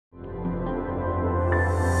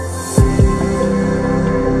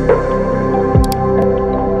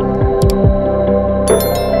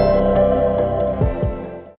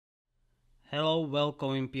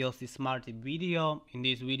PLC Smart video. In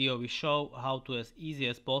this video we show how to, as easy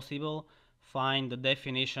as possible, find the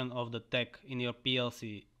definition of the tag in your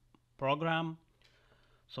PLC program.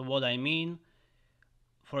 So what I mean,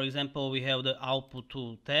 for example, we have the output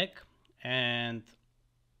to tag, and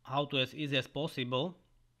how to, as easy as possible,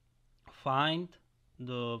 find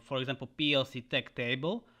the, for example, PLC tag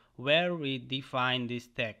table where we define this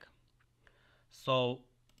tag. So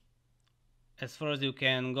as first you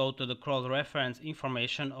can go to the cross-reference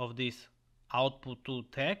information of this output to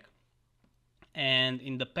tag, and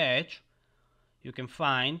in the patch you can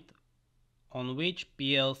find on which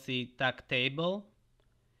PLC tag table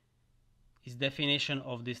is definition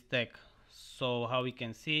of this tag. So how we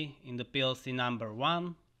can see in the PLC number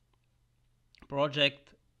 1 project,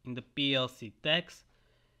 in the PLC tags,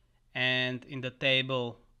 and in the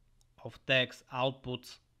table of tags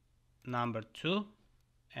outputs number 2,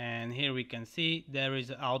 and here we can see there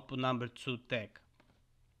is output number 2 tag.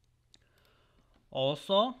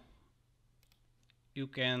 Also you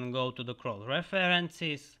can go to the cross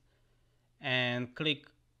references and click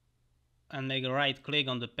and make a right click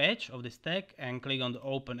on the patch of this tag and click on the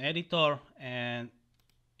open editor, and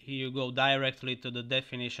here you go directly to the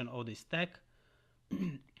definition of this tag.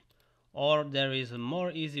 Or there is a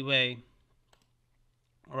more easy way,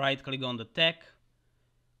 right click on the tag,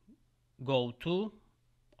 go to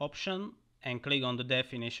option and click on the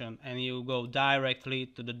definition, and you go directly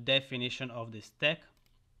to the definition of this tag.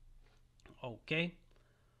 Okay.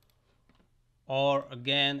 Or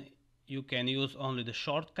again, you can use only the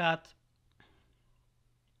shortcut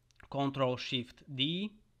Ctrl Shift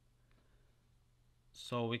D.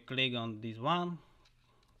 So we click on this one,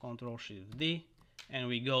 Ctrl Shift D, and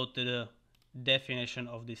we go to the definition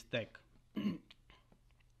of this tag.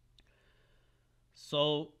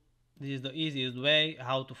 So this is the easiest way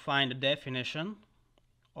how to find the definition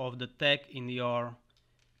of the tag in your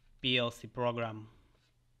PLC program.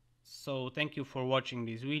 So thank you for watching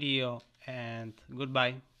this video, and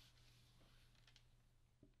goodbye.